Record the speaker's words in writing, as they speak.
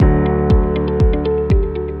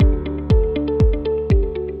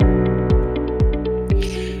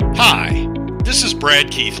This is Brad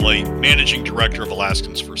Keithley, Managing Director of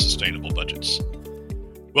Alaskans for Sustainable Budgets.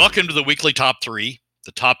 Welcome to the weekly top three,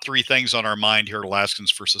 the top three things on our mind here at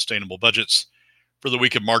Alaskans for Sustainable Budgets for the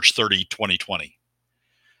week of March 30, 2020.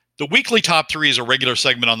 The weekly top three is a regular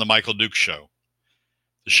segment on The Michael Dukes Show.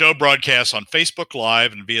 The show broadcasts on Facebook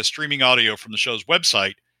Live and via streaming audio from the show's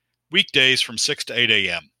website, weekdays from 6 to 8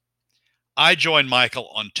 a.m. I join Michael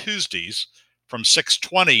on Tuesdays from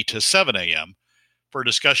 6:20 to 7 a.m. for a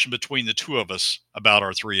discussion between the two of us about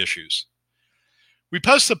our three issues. We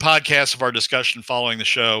post the podcast of our discussion following the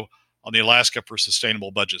show on the Alaska for Sustainable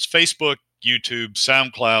Budgets Facebook, YouTube,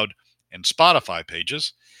 SoundCloud, and Spotify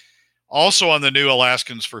pages, also on the new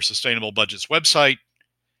Alaskans for Sustainable Budgets website,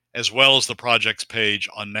 as well as the project's page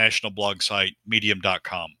on national blog site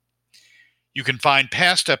medium.com. You can find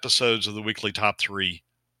past episodes of the weekly top three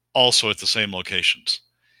also at the same locations.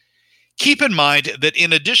 Keep in mind that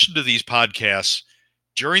in addition to these podcasts,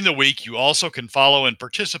 during the week, you also can follow and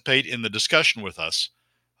participate in the discussion with us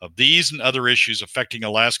of these and other issues affecting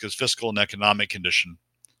Alaska's fiscal and economic condition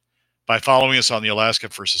by following us on the Alaska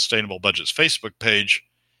for Sustainable Budgets Facebook page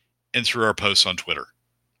and through our posts on Twitter.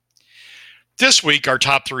 This week, our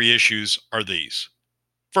top three issues are these.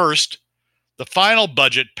 First, the final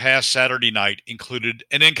budget passed Saturday night included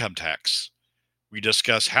an income tax. We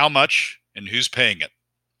discuss how much and who's paying it.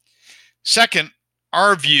 Second,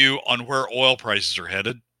 our view on where oil prices are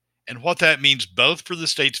headed and what that means both for the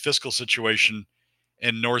state's fiscal situation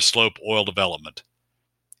and North Slope oil development.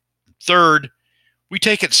 Third, we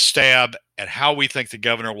take a stab at how we think the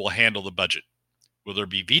governor will handle the budget. Will there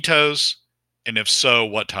be vetoes? And if so,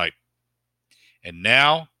 what type? And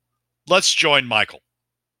now, let's join Michael.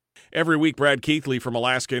 Every week, Brad Keithley from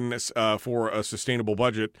Alaskans for a Sustainable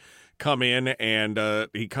Budget come in, and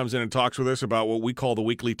he comes in and talks with us about what we call the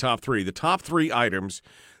weekly top three. The top three items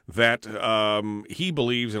that he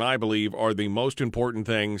believes and I believe are the most important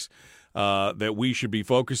things that we should be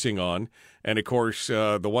focusing on. And, of course,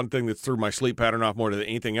 the one thing that threw my sleep pattern off more than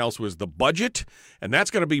anything else was the budget, and that's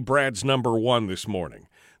going to be Brad's number one this morning,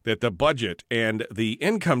 that the budget and the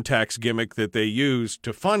income tax gimmick that they use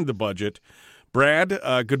to fund the budget. Brad,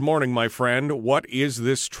 good morning, my friend. What is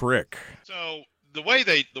this trick? So the way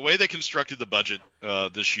they constructed the budget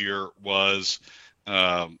this year was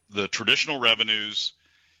the traditional revenues,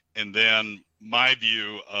 and then my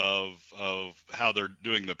view of how they're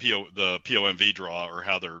doing the POMV draw, or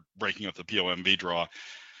how they're breaking up the POMV draw.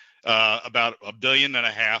 About $1.5 billion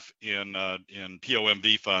in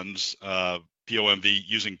POMV funds, POMV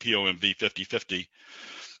using POMV 50/50,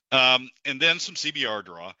 and then some CBR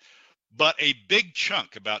draw. But a big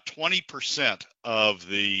chunk, about 20% of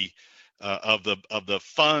the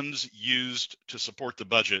funds used to support the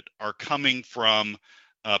budget, are coming from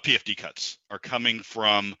PFD cuts, are coming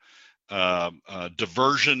from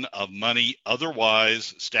diversion of money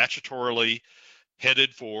otherwise statutorily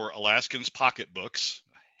headed for Alaskans' pocketbooks,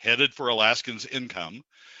 headed for Alaskans' income,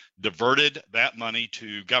 diverted that money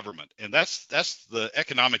to government. And that's the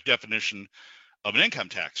economic definition of an income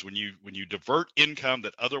tax. When you divert income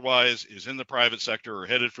that otherwise is in the private sector or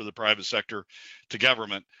headed for the private sector to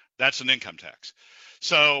government, that's an income tax.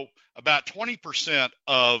 So about 20%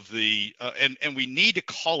 of the and we need to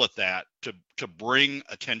call it that to bring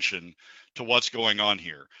attention to what's going on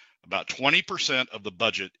here. About 20% of the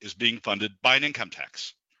budget is being funded by an income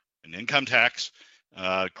tax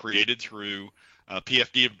created through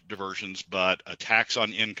PFD diversions, but a tax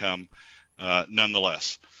on income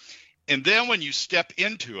nonetheless. And then when you step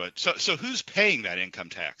into it, so who's paying that income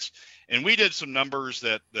tax? And we did some numbers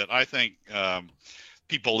that I think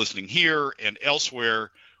people listening here and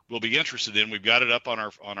elsewhere will be interested in. We've got it up on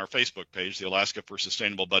our Facebook page, the Alaska for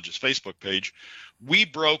Sustainable Budgets Facebook page. We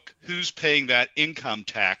broke who's paying that income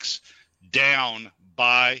tax down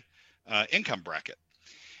by income bracket,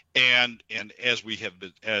 and as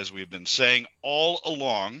we've been saying all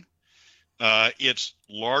along, it's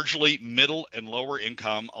largely middle and lower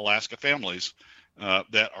income Alaska families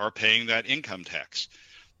that are paying that income tax.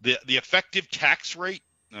 The effective tax rate,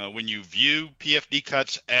 when you view PFD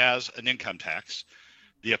cuts as an income tax,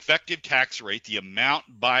 the effective tax rate, the amount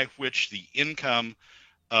by which the income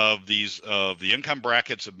of the income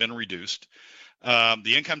brackets have been reduced,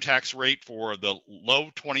 the income tax rate for the low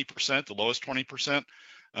 20%, the lowest 20%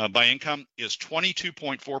 by income, is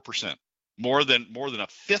 22.4%. More than a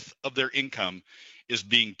fifth of their income is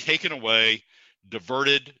being taken away,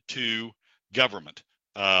 diverted to government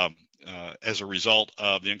as a result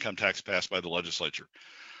of the income tax passed by the legislature.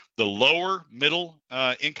 The lower middle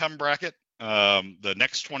income bracket, the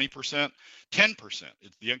next 20%, 10%.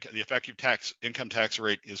 The effective income tax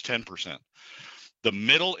rate is 10%. The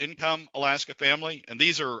middle income Alaska family, and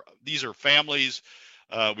these are families.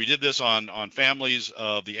 We did this on families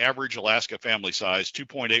of the average Alaska family size,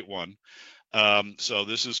 2.81. So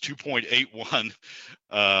this is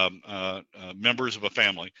 2.81 members of a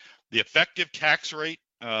family. The effective tax rate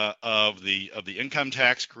of the income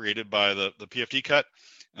tax created by the PFD cut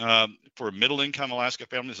for middle income Alaska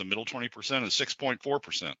families, a middle 20% is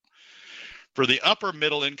 6.4%. For the upper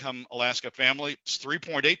middle income Alaska family, it's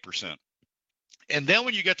 3.8%. And then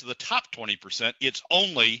when you get to the top 20%, it's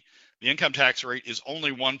only, the income tax rate is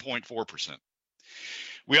only 1.4%.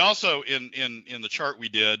 We also, in the chart we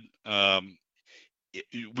did,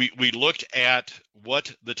 we looked at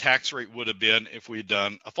what the tax rate would have been if we had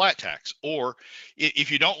done a flat tax, or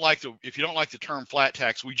if you don't like the term flat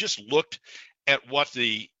tax, we just looked at what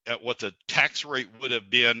the tax rate would have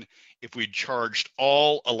been if we charged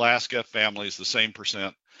all Alaska families the same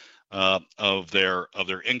percent of their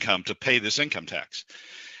income to pay this income tax,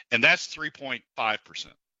 and that's 3.5%.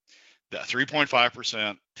 That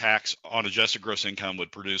 3.5% tax on adjusted gross income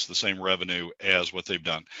would produce the same revenue as what they've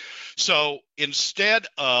done. So instead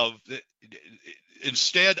of the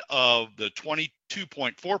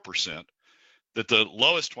 22.4% that the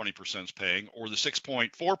lowest 20% is paying, or the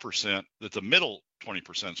 6.4% that the middle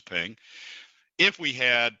 20% is paying, if we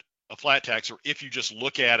had a flat tax, or if you just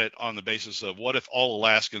look at it on the basis of what if all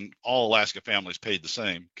Alaska families paid the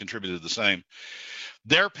same, contributed the same,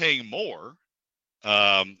 they're paying more,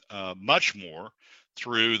 much more,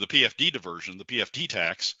 through the PFD diversion, the PFD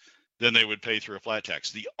tax, than they would pay through a flat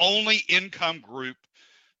tax. The only income group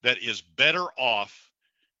that is better off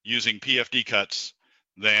using PFD cuts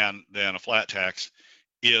than a flat tax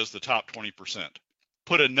is the top 20%.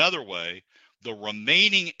 Put another way, the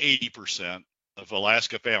remaining 80% of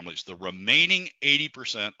Alaska families,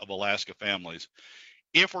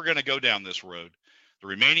 if we're going to go down this road, the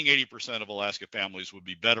remaining 80% of Alaska families would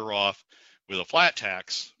be better off with a flat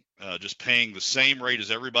tax, just paying the same rate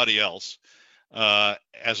as everybody else,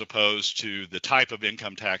 as opposed to the type of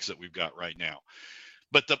income tax that we've got right now.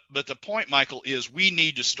 But the point, Michael, is we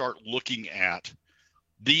need to start looking at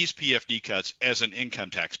these PFD cuts as an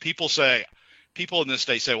income tax. People in this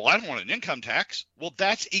state say, well, I don't want an income tax. Well,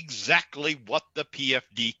 that's exactly what the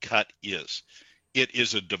PFD cut is. It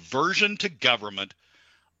is a diversion to government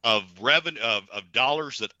of revenue, of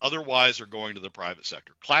dollars that otherwise are going to the private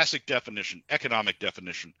sector. Classic definition, economic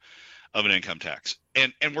definition of an income tax.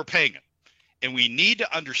 And we're paying it. And we need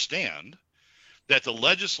to understand that the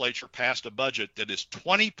legislature passed a budget that is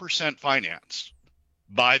 20% financed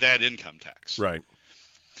by that income tax. Right.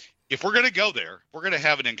 If we're going to go there, we're going to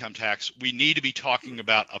have an income tax, we need to be talking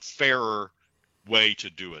about a fairer way to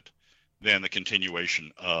do it than the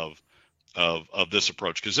continuation of this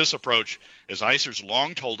approach. Because this approach, as ICER's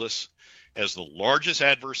long told us, has the largest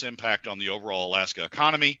adverse impact on the overall Alaska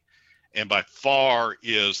economy, and by far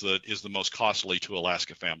is the most costly to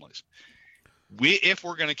Alaska families. If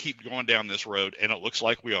we're going to keep going down this road, and it looks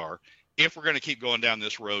like we are, if we're going to keep going down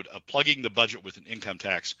this road of plugging the budget with an income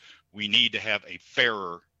tax, we need to have a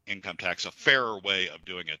fairer income tax, a fairer way of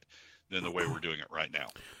doing it than the way we're doing it right now.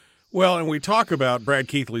 Well, and we talk about, Brad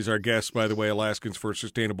Keithley's our guest, by the way, Alaskans for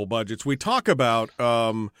Sustainable Budgets. We talk about,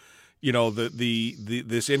 this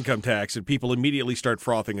income tax, and people immediately start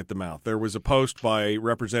frothing at the mouth. There was a post by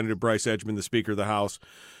Representative Bryce Edgman, the Speaker of the House,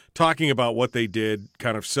 talking about what they did,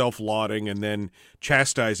 kind of self-lauding and then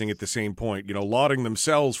chastising at the same point, lauding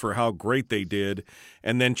themselves for how great they did,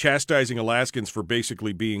 and then chastising Alaskans for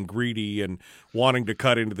basically being greedy and wanting to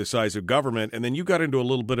cut into the size of government. And then you got into a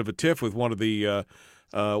little bit of a tiff with one of the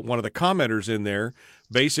commenters in there,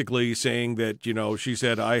 basically saying that, she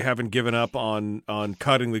said, I haven't given up on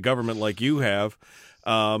cutting the government like you have.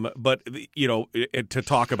 But to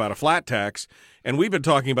talk about a flat tax, and we've been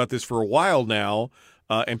talking about this for a while now,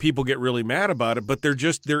 and people get really mad about it, but there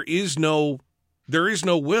is no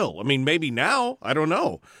will. I mean, maybe now, I don't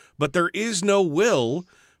know, but there is no will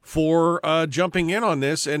for jumping in on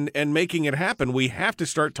this and making it happen. We have to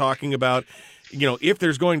start talking about, if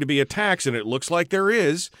there's going to be a tax, and it looks like there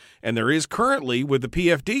is, and there is currently with the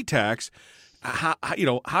PFD tax,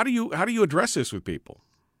 how do you address this with people?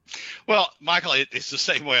 Well, Michael, it's the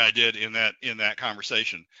same way I did in that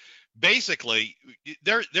conversation. Basically,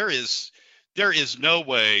 there is no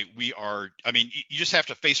way we are. I mean, you just have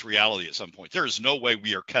to face reality at some point. There is no way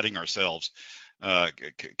we are cutting ourselves,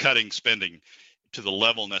 cutting spending to the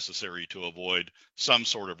level necessary to avoid some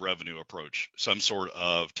sort of revenue approach, some sort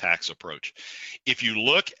of tax approach. If you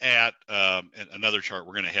look at another chart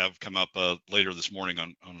we're going to have come up later this morning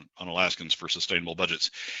on Alaskans for Sustainable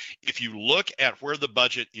Budgets, if you look at where the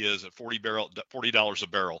budget is at $40 a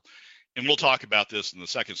barrel, and we'll talk about this in the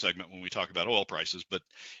second segment when we talk about oil prices, but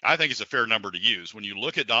I think it's a fair number to use. When you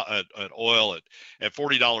look at oil at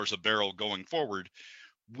 $40 a barrel going forward,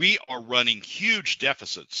 we are running huge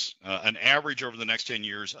deficits, an average over the next 10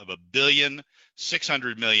 years of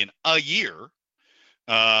 $1,600,000,000 a year,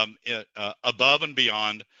 above and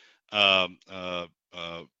beyond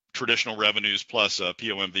traditional revenues plus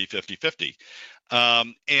POMV 50/50.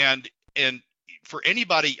 And for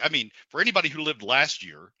anybody, who lived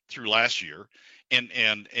through last year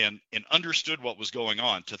and understood what was going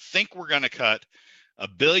on, to think we're going to cut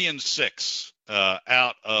 $1.6 billion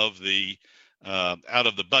out of the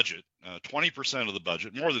budget, 20% of the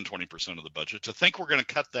budget, more than 20% of the budget, to think we're going to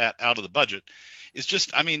cut that out of the budget is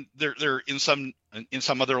just, they're in some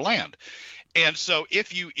other land. And so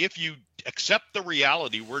if you accept the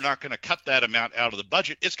reality we're not going to cut that amount out of the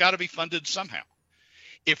budget, it's got to be funded somehow.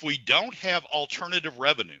 If we don't have alternative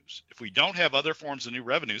revenues, if we don't have other forms of new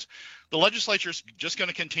revenues, the legislature is just going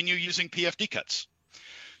to continue using PFD cuts.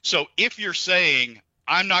 So if you're saying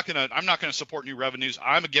I'm not going to support new revenues,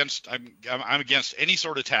 I'm against any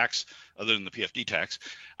sort of tax other than the PFD tax,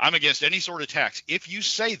 I'm against any sort of tax. If you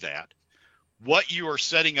say that, what you are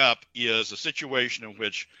setting up is a situation in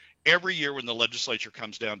which every year when the legislature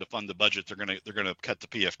comes down to fund the budget, they're going to cut the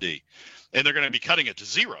PFD, and they're going to be cutting it to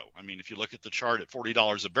zero. If you look at the chart at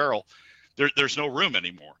 $40 a barrel, there's no room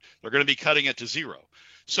anymore. They're going to be cutting it to zero.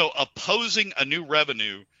 So opposing a new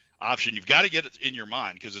revenue option, you've got to get it in your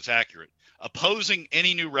mind because it's accurate. Opposing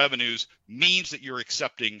any new revenues means that you're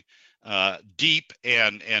accepting deep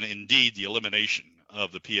and indeed the elimination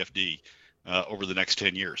of the PFD over the next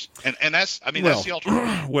 10 years. And that's the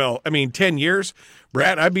alternative. Well, 10 years,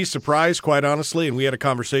 Brad, I'd be surprised, quite honestly. And we had a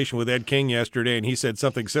conversation with Ed King yesterday, and he said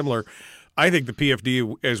something similar. I think the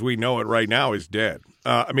PFD as we know it right now is dead.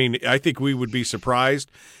 I think we would be surprised.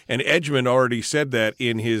 And Edgman already said that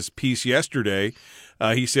in his piece yesterday.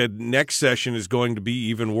 He said next session is going to be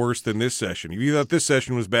even worse than this session. If you thought this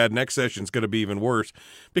session was bad, next session is going to be even worse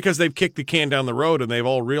because they've kicked the can down the road and they've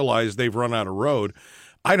all realized they've run out of road.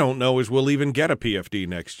 I don't know as we'll even get a PFD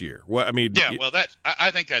next year. I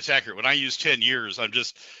think that's accurate. When I use 10 years, I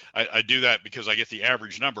do that because I get the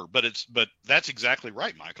average number. But that's exactly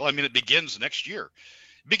right, Michael. It begins next year.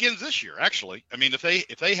 It begins this year, actually.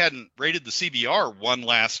 If they hadn't rated the CBR one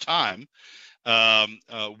last time,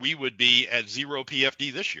 we would be at zero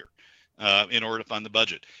PFD this year in order to fund the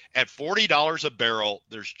budget. At $40 a barrel,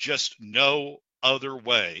 there's just no other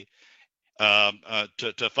way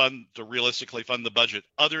to realistically fund the budget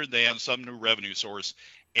other than some new revenue source.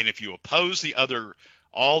 And if you oppose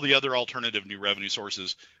all the other alternative new revenue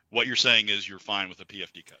sources, what you're saying is you're fine with a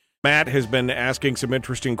PFD cut. Matt has been asking some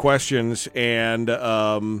interesting questions, and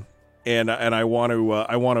I want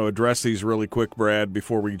to address these really quick, Brad,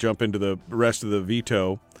 before we jump into the rest of the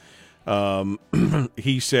veto.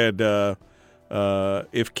 He said,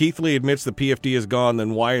 if Keithley admits the PFD is gone,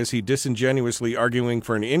 then why is he disingenuously arguing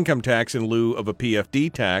for an income tax in lieu of a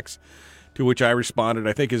PFD tax? To which I responded,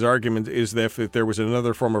 I think his argument is that if there was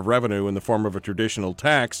another form of revenue in the form of a traditional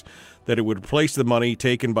tax, that it would replace the money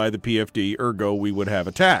taken by the PFD, ergo we would have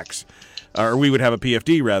a tax. Or we would have a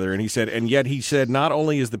PFD, rather. And he said, not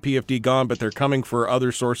only is the PFD gone, but they're coming for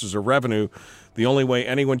other sources of revenue. The only way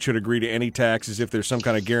anyone should agree to any tax is if there's some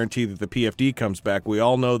kind of guarantee that the PFD comes back. We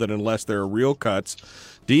all know that unless there are real cuts,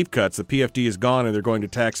 deep cuts, the PFD is gone and they're going to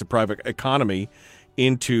tax the private economy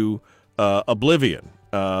into oblivion.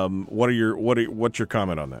 What's your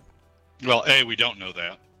comment on that? Well, we don't know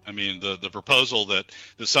that. The proposal that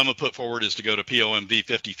some have put forward is to go to POMV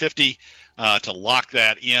 50/50 to lock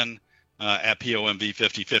that in at POMV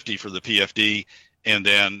 50/50 for the PFD, and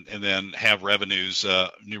then have revenues,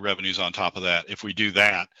 new revenues on top of that. If we do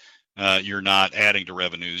that, you're not adding to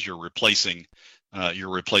revenues; you're replacing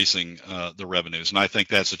the revenues, and I think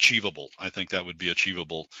that's achievable. I think that would be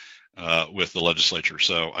achievable with the legislature.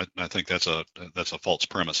 So I think that's a false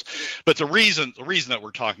premise. But the reason that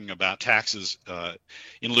we're talking about taxes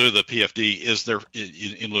in lieu of the PFD is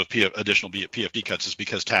in lieu of additional PFD cuts is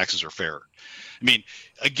because taxes are fair.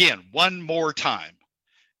 Again, one more time,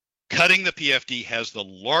 cutting the PFD has the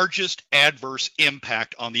largest adverse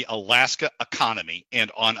impact on the Alaska economy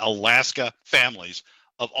and on Alaska families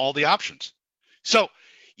of all the options. So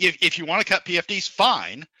if you want to cut PFDs,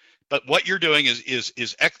 fine. But what you're doing is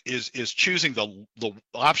choosing the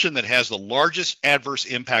option that has the largest adverse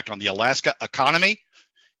impact on the Alaska economy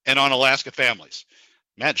and on Alaska families.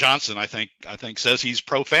 Matt Johnson, I think says he's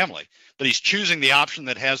pro-family, but he's choosing the option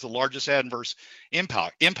that has the largest adverse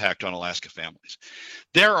impact on Alaska families.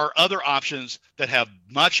 There are other options that have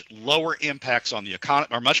much lower impacts on the economy,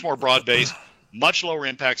 are much more broad-based, much lower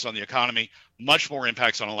impacts on the economy, much more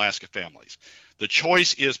impacts on Alaska families. The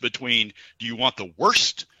choice is between, do you want the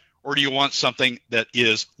worst or do you want something that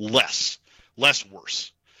is less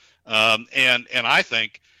worse? And I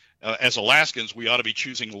think as Alaskans, we ought to be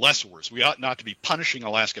choosing less worse. We ought not to be punishing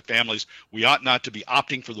Alaska families. We ought not to be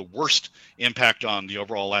opting for the worst impact on the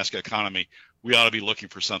overall Alaska economy. We ought to be looking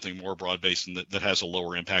for something more broad-based and that has a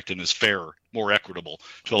lower impact and is fair, more equitable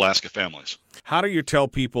to Alaska families. How do you tell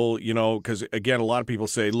people, because, again, a lot of people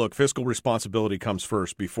say, look, fiscal responsibility comes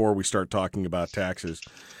first before we start talking about taxes.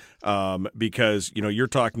 Because, you're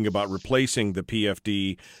talking about replacing the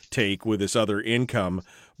PFD take with this other income,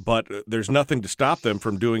 but there's nothing to stop them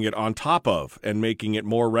from doing it on top of and making it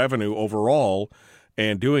more revenue overall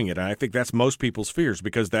and doing it. And I think that's most people's fears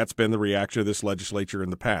because that's been the reaction of this legislature in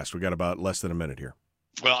the past. We got about less than a minute here.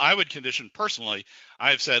 Well, I would condition personally,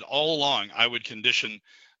 I've said all along, I would condition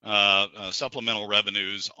supplemental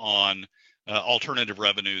revenues on alternative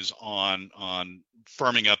revenues on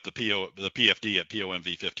firming up the PFD at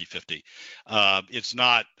POMV 50/50. It's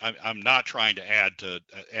not. I'm not trying to add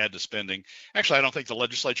to spending. Actually, I don't think the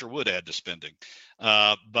legislature would add to spending.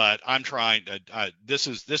 But I'm trying. This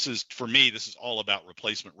is for me. This is all about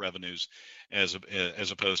replacement revenues, as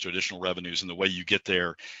opposed to additional revenues. And the way you get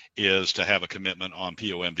there is to have a commitment on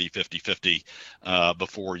POMV 50/50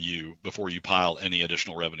 before you pile any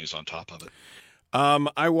additional revenues on top of it.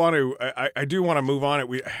 I do want to move on it.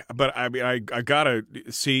 But I gotta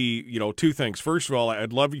see, two things. First of all,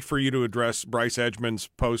 I'd love for you to address Bryce Edgman's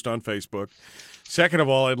post on Facebook. Second of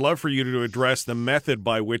all, I'd love for you to address the method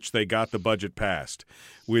by which they got the budget passed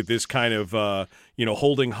with this kind of,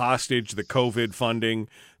 holding hostage the COVID funding,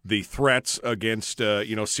 the threats against,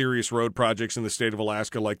 serious road projects in the state of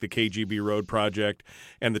Alaska like the KGB road project,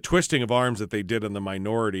 and the twisting of arms that they did in the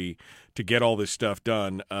minority to get all this stuff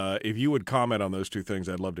done. If you would comment on those two things,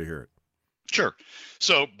 I'd love to hear it. Sure.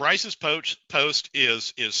 So Bryce's post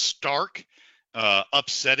is stark,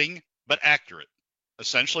 upsetting, but accurate.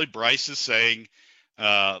 Essentially, Bryce is saying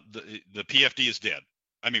the PFD is dead.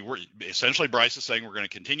 I mean, Bryce is saying we're going to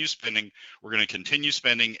continue spending. We're going to continue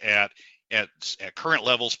spending at current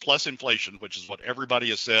levels plus inflation, which is what everybody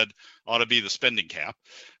has said ought to be the spending cap.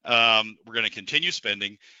 We're going to continue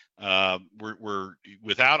spending. We're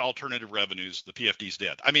without alternative revenues. The PFD is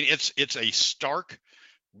dead. I mean, it's a stark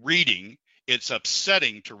reading. It's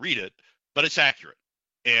upsetting to read it, but it's accurate.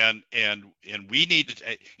 And we need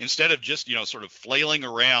to, instead of just sort of flailing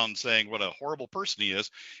around saying what a horrible person he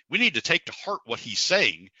is, we need to take to heart what he's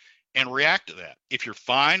saying and react to that. If you're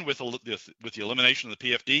fine with the elimination of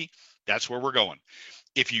the PFD, that's where we're going.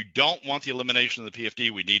 If you don't want the elimination of the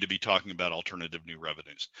PFD, we need to be talking about alternative new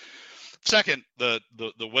revenues. Second, the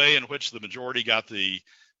way in which the majority got the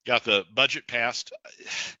budget passed,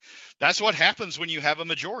 that's what happens when you have a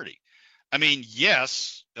majority. I mean,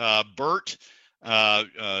 yes, Bert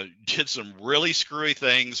did some really screwy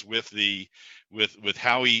things with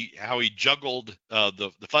how he juggled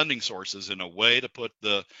the funding sources in a way to put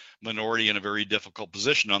the minority in a very difficult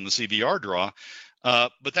position on the CVR draw.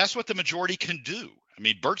 But that's what the majority can do. I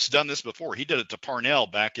mean, Bert's done this before. He did it to Parnell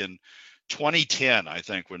back in 2010, I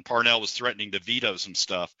think, when Parnell was threatening to veto some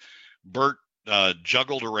stuff. Bert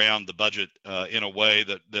juggled around the budget in a way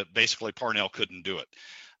that basically Parnell couldn't do it.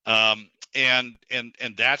 And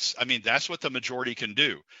that's what the majority can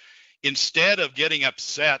do. Instead of getting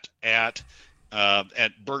upset at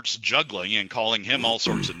Bert's juggling and calling him all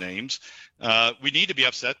sorts of names, we need to be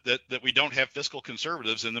upset that we don't have fiscal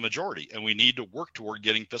conservatives in the majority, and we need to work toward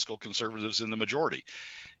getting fiscal conservatives in the majority.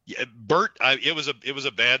 Bert, it was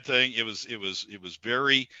a bad thing. It was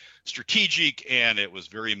very strategic and it was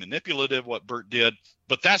very manipulative what Bert did.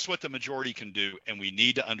 But that's what the majority can do, and we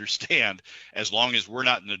need to understand, as long as we're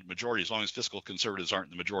not in the majority, as long as fiscal conservatives aren't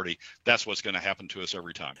in the majority, that's what's going to happen to us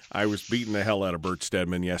every time. I was beating the hell out of Bert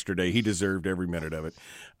Stedman yesterday. He deserved every minute of it.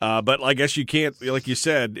 But I guess you can't, like you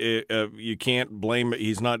said, you can't blame.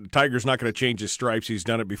 Tiger's not going to change his stripes. He's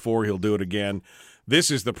done it before. He'll do it again.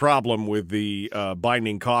 This is the problem with the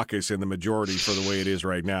binding caucus in the majority for the way it is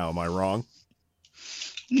right now. Am I wrong?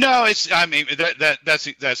 No, that's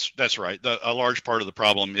right. A large part of the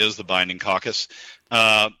problem is the binding caucus,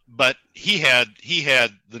 but he had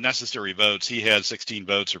the necessary votes. He had 16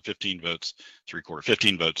 votes or 15 votes,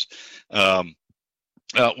 15 votes,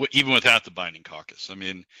 even without the binding caucus. I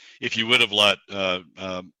mean, if you would have let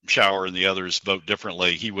Schauer and the others vote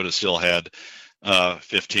differently, he would have still had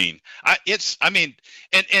 15. And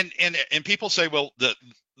people say, well, the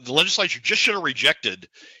legislature just should have rejected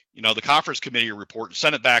the conference committee report and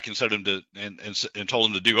sent it back and sent him to and told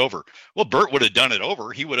him to do over. Well, Bert would have done it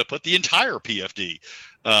over. He would have put the entire PFD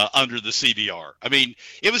under the CVR. I mean,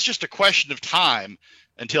 it was just a question of time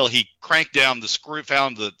until he cranked down the screw,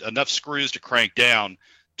 found enough screws to crank down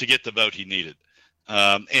to get the vote he needed.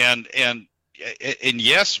 And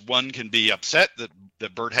yes, one can be upset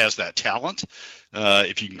that Bert has that talent,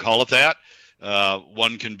 if you can call it that.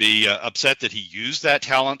 One can be upset that he used that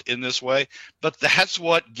talent in this way, but that's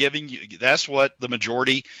what the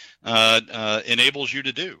majority enables you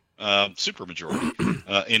to do.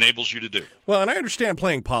 Supermajority enables you to do. Well, and I understand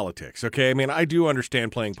playing politics. Okay, I mean, I do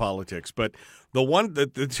understand playing politics, but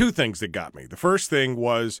the two things that got me. The first thing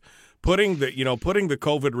was putting the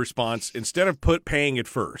COVID response, instead of paying it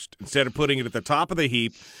first, instead of putting it at the top of the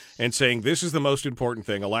heap and saying this is the most important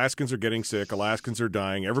thing. Alaskans are getting sick. Alaskans are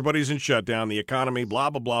dying. Everybody's in shutdown. The economy,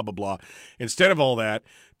 blah blah blah blah blah. Instead of all that,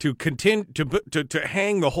 to continue to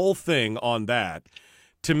hang the whole thing on that,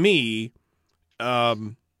 to me,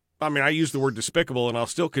 I mean, I use the word despicable, and I'll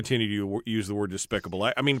still continue to use the word despicable.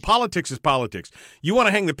 I mean, politics is politics. You want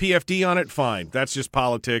to hang the PFD on it? Fine. That's just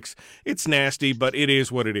politics. It's nasty, but it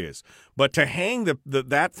is what it is. But to hang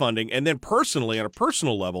that funding, and then personally, on a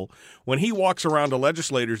personal level, when he walks around to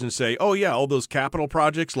legislators and say, oh, yeah, all those capital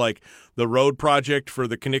projects, like the road project for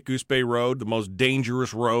the Knik-Goose Bay Road, the most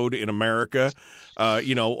dangerous road in America,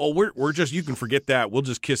 we're just, you can forget that. We'll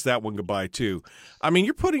just kiss that one goodbye, too. I mean,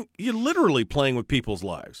 you're literally playing with people's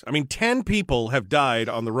lives. I mean, 10 people have died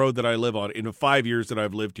on the road that I live on in the 5 years that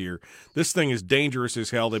I've lived here. This thing is dangerous as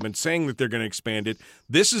hell. They've been saying that they're going to expand it.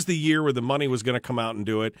 This is the year where the money was going to come out and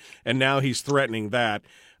do it, and now he's threatening that.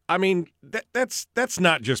 I mean, that's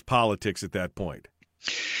not just politics at that point.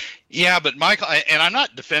 Yeah, but Michael, and I'm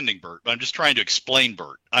not defending Bert, but I'm just trying to explain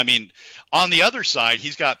Bert. I mean, on the other side,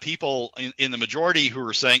 he's got people in the majority who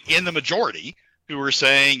are saying,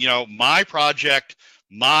 my project,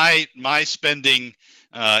 my spending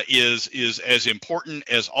is as important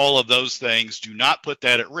as all of those things. Do not put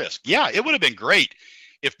that at risk. Yeah, it would have been great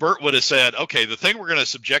if Bert would have said, okay, the thing we're going to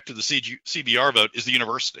subject to the CBR vote is the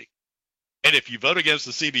university. And if you vote against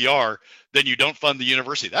the CBR, then you don't fund the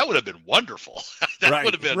university. That would have been wonderful. That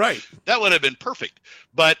would have been perfect.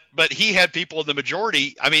 But he had people in the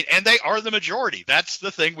majority. I mean, and they are the majority. That's the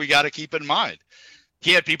thing we got to keep in mind.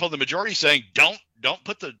 He had people in the majority saying, don't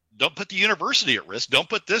put the university at risk. Don't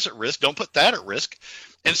put this at risk. Don't put that at risk.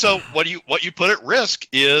 And so what you put at risk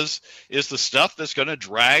is the stuff that's going to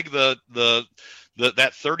drag that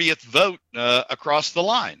 30th vote across the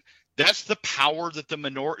line. That's the power that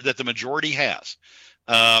the majority has,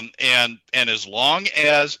 and as long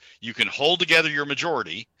as you can hold together your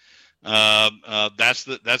majority,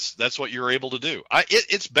 that's what you're able to do.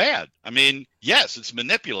 It's bad. I mean, yes, it's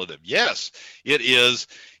manipulative. Yes, it is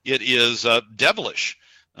devilish.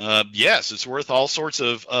 Yes, it's worth all sorts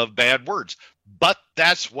of bad words. But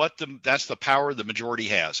that's the power the majority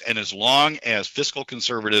has, and as long as fiscal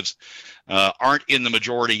conservatives aren't in the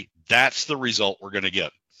majority, that's the result we're going to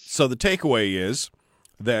get. So the takeaway is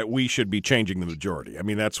that we should be changing the majority. I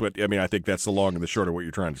mean, I think that's the long and the short of what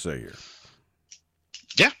you're trying to say here.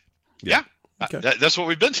 Yeah. Okay. That's what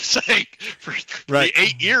we've been saying for the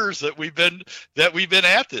 8 years that we've been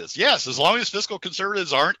at this. Yes, as long as fiscal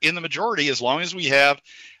conservatives aren't in the majority, as long as we have,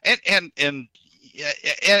 and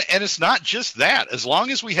it's not just that. As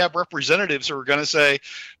long as we have representatives who are going to say,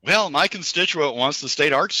 well, my constituent wants the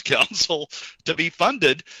state arts council to be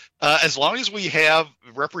funded, as long as we have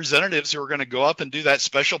representatives who are going to go up and do that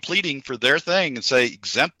special pleading for their thing and say,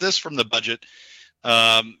 exempt this from the budget,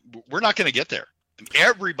 we're not going to get there.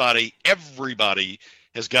 Everybody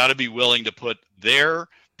has got to be willing to put their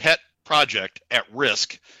pet project at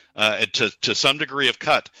risk to some degree of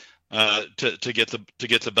cut to get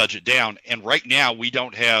the budget down. And right now we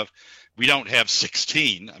don't have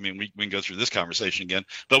 16. I mean, we can go through this conversation again,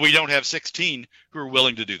 but we don't have 16 who are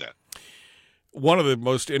willing to do that. One of the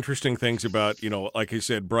most interesting things about, like I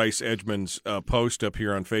said, Bryce Edgman's post up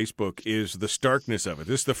here on Facebook is the starkness of it.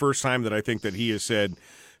 This is the first time that I think that he has said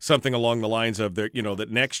something along the lines of that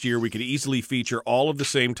next year we could easily feature all of the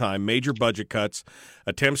same time major budget cuts,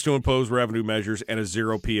 attempts to impose revenue measures, and a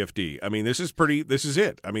zero PFD. I mean, this is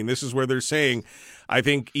it. I mean, this is where they're saying, I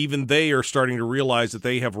think even they are starting to realize that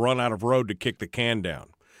they have run out of road to kick the can down.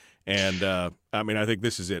 And, I think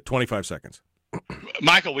this is it. 25 seconds.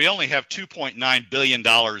 Michael, we only have $2.9 billion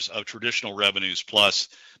of traditional revenues plus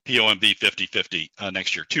POMV 50/50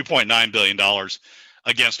 next year. $2.9 billion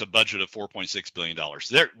against a budget of $4.6 billion.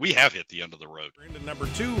 There, we have hit the end of the road. We're into number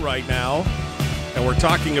 2 right now, and we're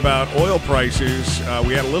talking about oil prices.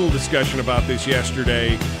 We had a little discussion about this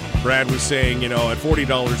yesterday. Brad was saying, at $40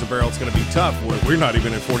 a barrel, it's going to be tough. We're not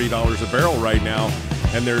even at $40 a barrel right now,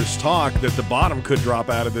 and there's talk that the bottom could drop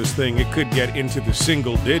out of this thing. It could get into the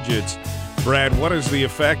single digits. Brad, what is the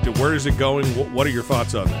effect? Where is it going? What are your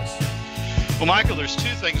thoughts on this? Well, Michael, there's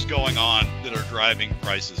two things going on that are driving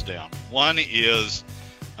prices down. One is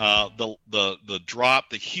the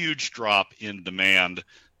huge drop in demand.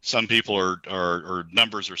 Some people or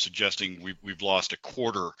numbers are suggesting we've lost a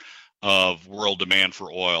quarter of world demand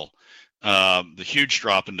for oil. The huge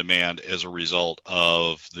drop in demand as a result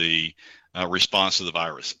of the response to the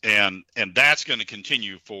virus, and that's going to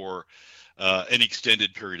continue for an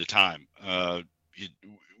extended period of time.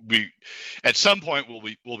 We at some point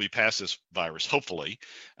we'll be past this virus, hopefully,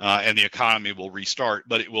 and the economy will restart,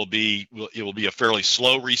 but it will be a fairly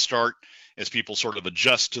slow restart as people sort of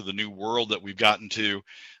adjust to the new world that we've gotten to,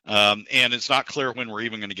 and it's not clear when we're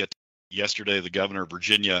even going to get. Yesterday, the governor of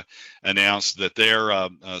Virginia announced that their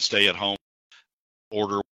stay-at-home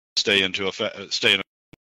order will stay in June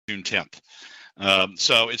 10th.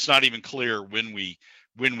 So it's not even clear when we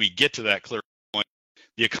get to that clear point,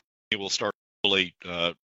 the economy will start really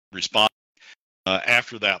responding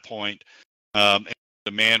after that point, and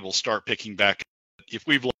demand will start picking back up. If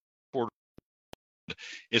we've lost a quarter,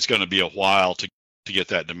 it's going to be a while to get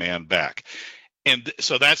that demand back, and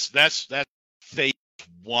so that's phase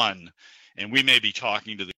one, and we may be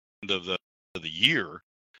talking to the end of the year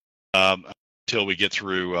until we get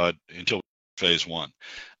through phase one.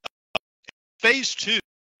 Phase two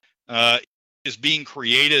is being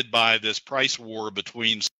created by this price war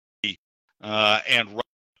between and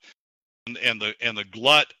the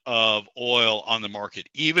glut of oil on the market.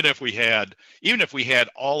 Even if we had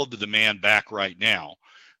all of the demand back right now,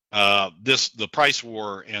 the price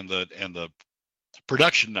war and the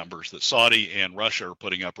production numbers that Saudi and Russia are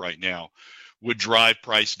putting up right now would drive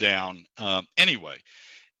price down anyway,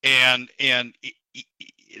 and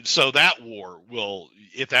so that war will,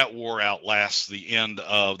 if that war outlasts the end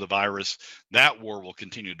of the virus, that war will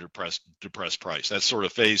continue to depress price. That's sort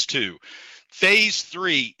of phase two. Phase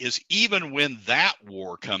three is even when that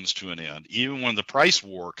war comes to an end, even when the price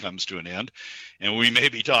war comes to an end, and we may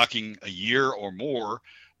be talking a year or more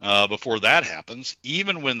before that happens,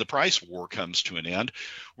 even when the price war comes to an end,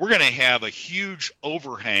 we're going to have a huge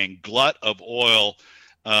overhang glut of oil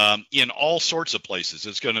in all sorts of places.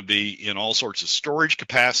 It's going to be in all sorts of storage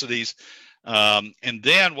capacities. And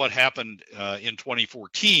then what happened in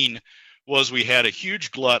 2014 was we had a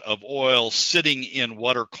huge glut of oil sitting in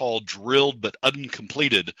what are called drilled but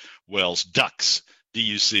uncompleted wells, DUCs,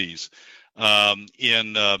 DUCs,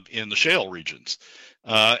 in the shale regions.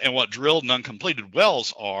 And what drilled and uncompleted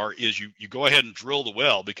wells are is you go ahead and drill the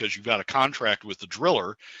well because you've got a contract with the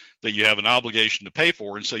driller that you have an obligation to pay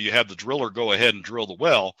for, and so you have the driller go ahead and drill the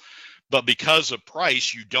well. But because of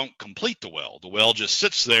price, you don't complete the well. The well just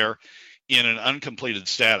sits there in an uncompleted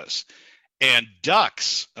status. And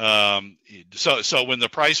DUCs, so when the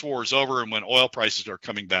price war is over and when oil prices are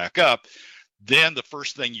coming back up, then the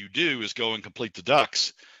first thing you do is go and complete the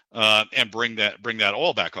DUCs and bring that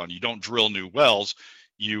oil back on. You don't drill new wells.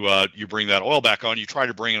 You bring that oil back on. You try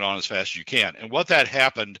to bring it on as fast as you can. And what that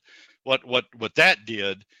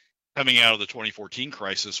did coming out of the 2014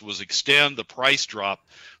 crisis was extend the price drop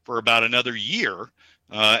for about another year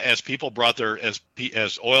as people brought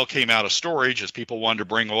as oil came out of storage, as people wanted to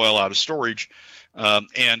bring oil out of storage,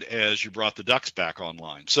 and as you brought the DUCs back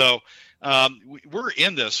online. So we're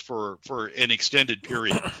in this for an extended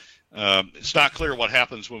period. It's not clear what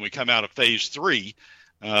happens when we come out of phase three,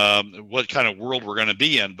 what kind of world we're going to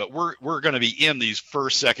be in, but we're going to be in these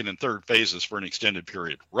first, second, and third phases for an extended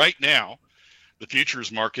period. Right now, the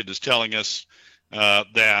futures market is telling us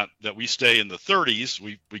that we stay in the 30s.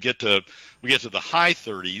 We get to the high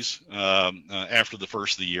 30s after the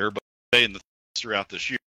first of the year, but we stay in the 30s throughout this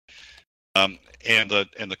year. And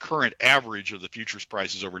the current average of the futures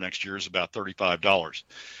prices over next year is about $35.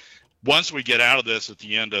 Once we get out of this at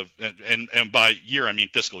the end of, and by year I mean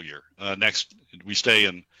fiscal year, next we stay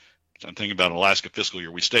in, I'm thinking about Alaska fiscal year,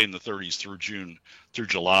 we stay in the 30s through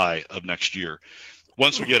July of next year.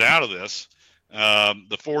 Once we get out of this,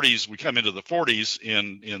 the 40s, we come into the 40s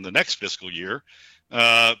in the next fiscal year,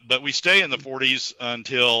 but we stay in the 40s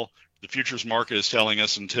until the futures market is telling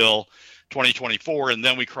us until 2024, and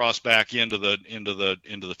then we cross back into the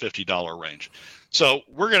 $50 range. So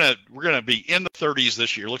we're gonna be in the 30s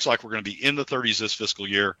this year. Looks like we're gonna be in the 30s this fiscal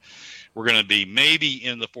year. We're gonna be maybe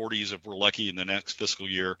in the 40s if we're lucky in the next fiscal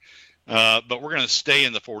year. But we're going to stay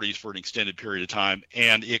in the 40s for an extended period of time,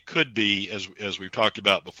 and it could be, as we've talked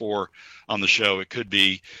about before on the show, it could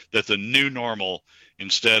be that the new normal,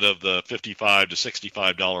 instead of the $55 to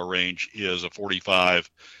 $65 range, is a $40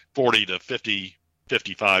 to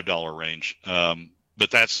 $55 range.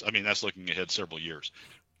 But that's looking ahead several years.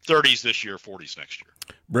 30s this year, 40s next year.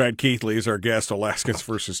 Brad Keithley is our guest, Alaskans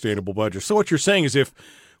for Sustainable Budgets. So what you're saying is if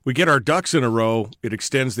we get our ducks in a row, it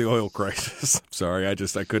extends the oil crisis. Sorry, I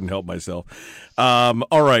couldn't help myself.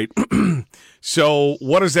 All right. So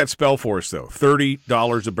what does that spell for us, though?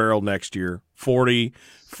 $30 a barrel next year, $40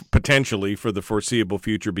 potentially for the foreseeable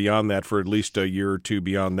future beyond that, for at least a year or two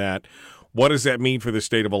beyond that. What does that mean for the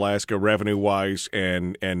state of Alaska revenue-wise,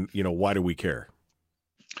 and why do we care?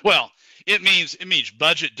 Well, it means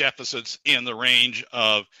budget deficits in the range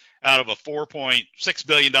of, out of a $4.6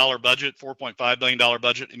 billion budget, $4.5 billion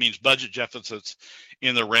budget, it means budget deficits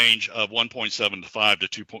in the range of $1.75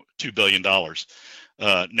 to $2 billion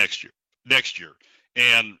next year.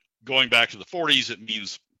 And going back to the 40s, it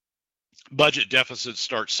means budget deficits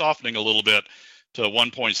start softening a little bit to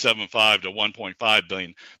 1.75 to 1.5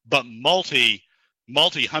 billion, but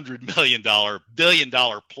multi-$100 billion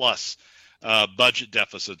plus budget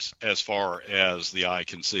deficits as far as the eye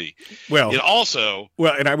can see. Well, it also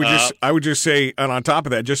and I would just say, and on top of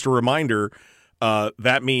that, just a reminder,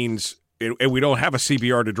 that means we don't have a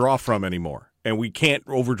CBR to draw from anymore, and we can't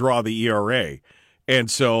overdraw the ERA,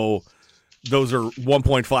 and so those are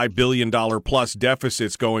 $1.5 billion plus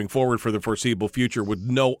deficits going forward for the foreseeable future with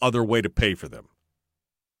no other way to pay for them.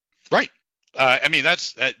 Right. I mean,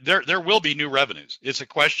 that's there will be new revenues. It's a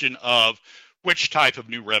question of which type of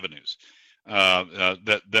new revenues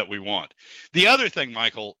that we want. The other thing,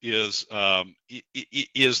 Michael, is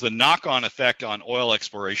the knock-on effect on oil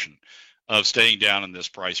exploration of staying down in this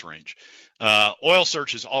price range. Oil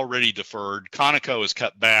search is already deferred. Conoco has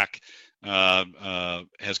cut back on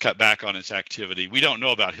its activity. We don't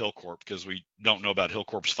know about Hillcorp because we don't know about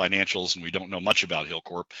Hillcorp's financials, and we don't know much about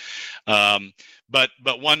Hillcorp. But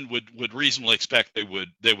one would reasonably expect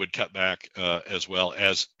they would cut back as well,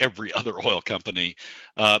 as every other oil company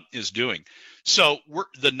is doing. So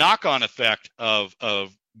the knock-on effect of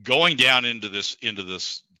going down into this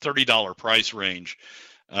 $30 price range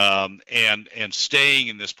and staying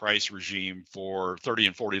in this price regime for $30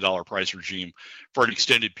 and $40 price regime for an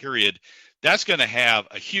extended period, that's going to have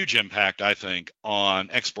a huge impact, I think, on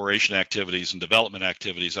exploration activities and development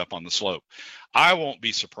activities up on the slope. I won't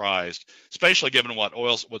be surprised, especially given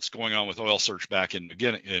what's going on with oil search back in New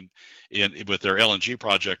Guinea, with their LNG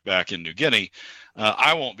project back in New Guinea.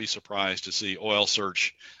 I won't be surprised to see oil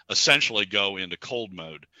search essentially go into cold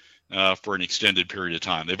mode for an extended period of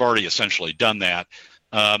time. They've already essentially done that.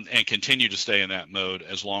 And continue to stay in that mode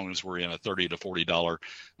as long as we're in a $30 to $40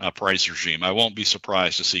 price regime. I won't be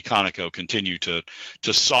surprised to see Conoco continue to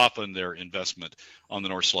soften their investment on the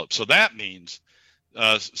North Slope. So that means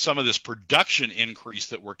some of this production increase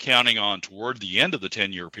that we're counting on toward the end of the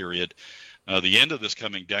 10-year period, the end of this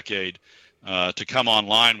coming decade, to come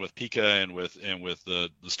online with Pika and with the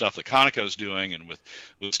stuff that Conoco's doing, and with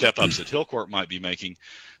step-ups that Hillcorp might be making.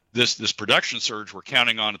 This production surge we're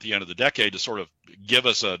counting on at the end of the decade to sort of give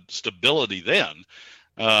us a stability then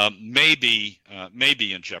may be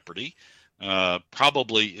in jeopardy,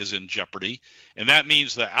 probably is in jeopardy, and that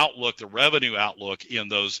means the revenue outlook in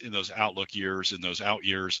those outlook years, in those out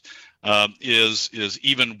years, is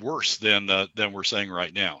even worse than we're saying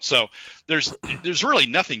right now. So there's really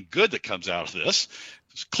nothing good that comes out of this,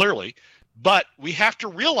 clearly, but we have to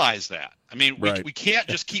realize that. I mean, we can't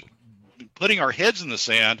just keep putting our heads in the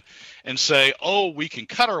sand and say, oh, we can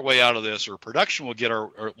cut our way out of this, or production will get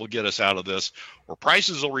us out of this, or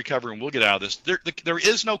prices will recover and we'll get out of this. There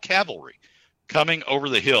is no cavalry coming over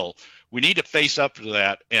the hill. We need to face up to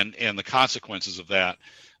that and the consequences of that,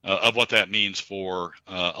 of what that means for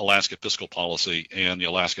Alaska fiscal policy and the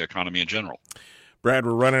Alaska economy in general. Brad,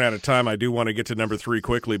 we're running out of time. I do want to get to number 3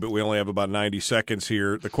 quickly, but we only have about 90 seconds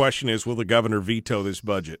here. The question is, will the governor veto this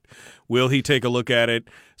budget? Will he take a look at it?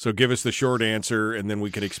 So give us the short answer, and then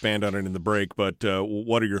we can expand on it in the break. But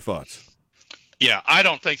what are your thoughts? Yeah, I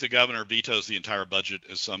don't think the governor vetoes the entire budget,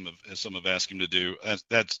 as some have asked him to do.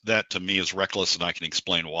 That to me is reckless, and I can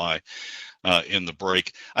explain why in the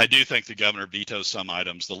break. I do think the governor vetoes some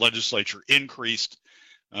items. The legislature increased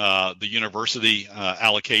the university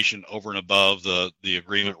allocation over and above the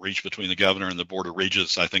agreement reached between the governor and the Board of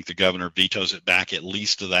Regents. I think the governor vetoes it back at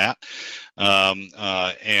least to that.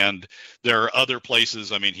 And there are other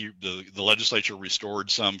places. I mean, the legislature restored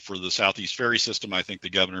some for the Southeast Ferry System. I think the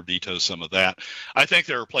governor vetoes some of that. I think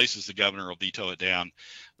there are places the governor will veto it down.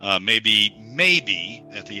 Maybe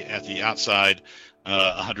at the outside,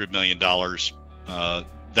 $100 million.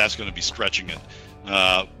 That's going to be stretching it.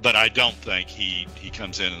 But I don't think he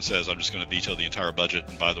comes in and says, I'm just going to veto the entire budget.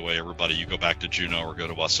 And by the way, everybody, you go back to Juneau or go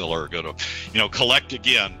to Wasilla or go to, collect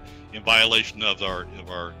again in violation of our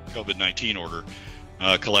COVID-19 order,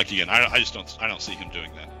 collect again. I don't see him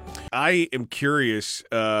doing that. I am curious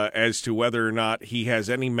as to whether or not he has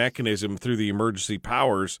any mechanism through the emergency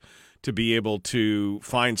powers to be able to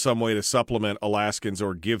find some way to supplement Alaskans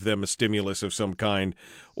or give them a stimulus of some kind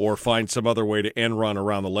or find some other way to end run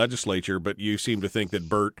around the legislature. But you seem to think that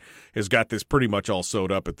Bert has got this pretty much all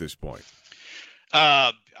sewed up at this point.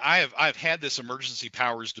 I've had this emergency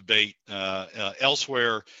powers debate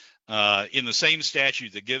elsewhere. In the same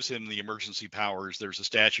statute that gives him the emergency powers, there's a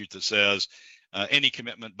statute that says any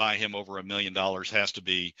commitment by him over $1 million has to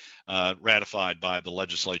be ratified by the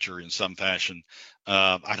legislature in some fashion.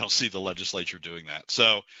 I don't see the legislature doing that.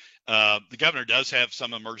 So the governor does have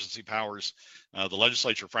some emergency powers. The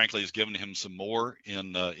legislature, frankly, has given him some more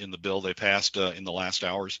in the bill they passed in the last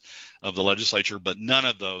hours of the legislature, but none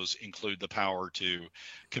of those include the power to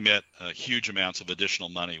commit huge amounts of additional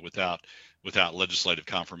money without legislative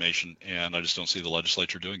confirmation, and I just don't see the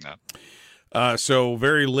legislature doing that. So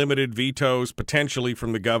very limited vetoes potentially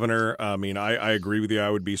from the governor. I mean, I agree with you. I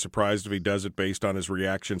would be surprised if he does it based on his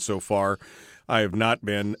reaction so far. I have not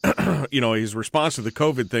been, his response to the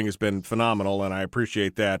COVID thing has been phenomenal, and I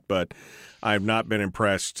appreciate that, but I have not been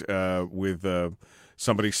impressed with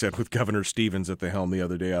somebody said with Governor Stevens at the helm the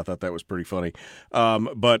other day. I thought that was pretty funny.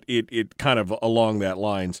 But it kind of along that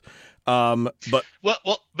lines. But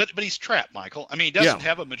he's trapped, Michael. I mean, he doesn't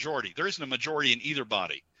have a majority. There isn't a majority in either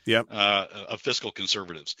body. Of fiscal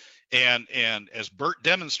conservatives, and as Bert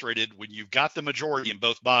demonstrated, when you've got the majority in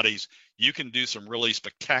both bodies, you can do some really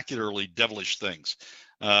spectacularly devilish things.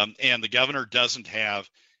 And the governor doesn't have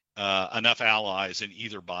enough allies in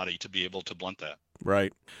either body to be able to blunt that.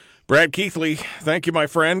 Right. Brad Keithley, thank you, my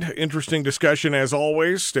friend. Interesting discussion as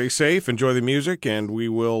always. Stay safe, enjoy the music, and we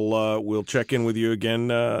will we'll check in with you again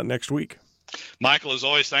next week. Michael, as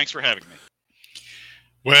always, thanks for having me.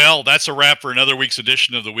 Well, that's a wrap for another week's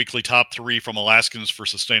edition of the Weekly Top 3 from Alaskans for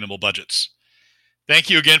Sustainable Budgets.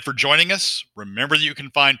 Thank you again for joining us. Remember that you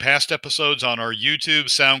can find past episodes on our YouTube,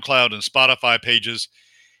 SoundCloud, and Spotify pages,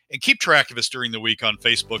 and keep track of us during the week on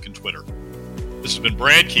Facebook and Twitter. This has been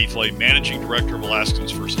Brad Keithley, Managing Director of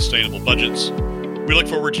Alaskans for Sustainable Budgets. We look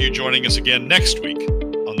forward to you joining us again next week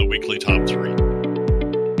on the Weekly Top 3.